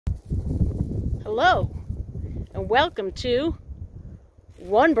Hello, and welcome to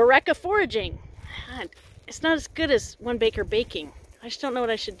One Bereka Foraging. God, it's not as good as One Baker Baking. I just don't know what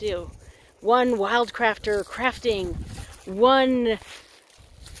I should do. One Wildcrafter Crafting. One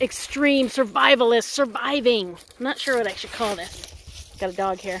Extreme Survivalist Surviving. I'm not sure what I should call this. Got a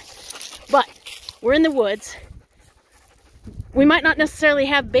dog here. But we're in the woods. We might not necessarily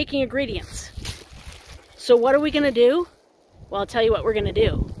have baking ingredients. So what are we going to do? Well, I'll tell you what we're going to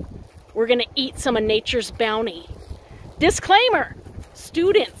do. We're going to eat some of nature's bounty. Disclaimer!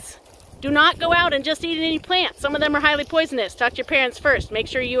 Students, do not go out and just eat any plants. Some of them are highly poisonous. Talk to your parents first. Make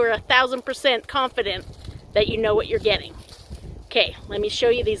sure you are 1000% confident that you know what you're getting. Okay, let me show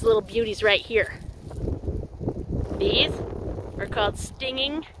you these little beauties right here. These are called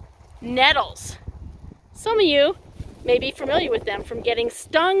stinging nettles. Some of you may be familiar with them from getting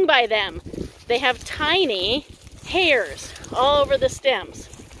stung by them. They have tiny hairs all over the stems.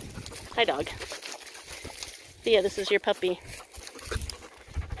 Hi, dog. Thea, this is your puppy.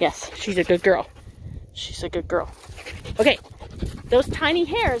 Yes, she's a good girl. She's a good girl. Okay, those tiny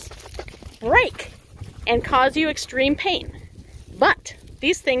hairs break and cause you extreme pain. But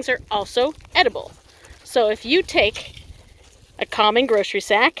these things are also edible. So if you take a common grocery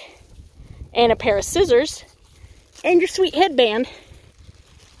sack and a pair of scissors and your sweet headband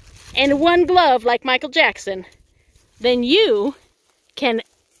and one glove like Michael Jackson, then you can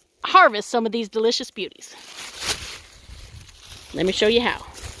harvest some of these delicious beauties. Let me show you how.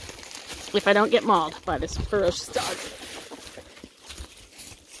 If I don't get mauled by this ferocious dog.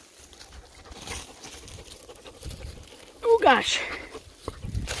 Oh gosh.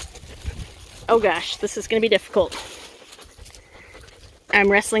 Oh gosh, this is going to be difficult.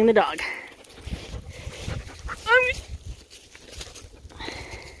 I'm wrestling the dog.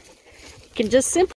 You can just simply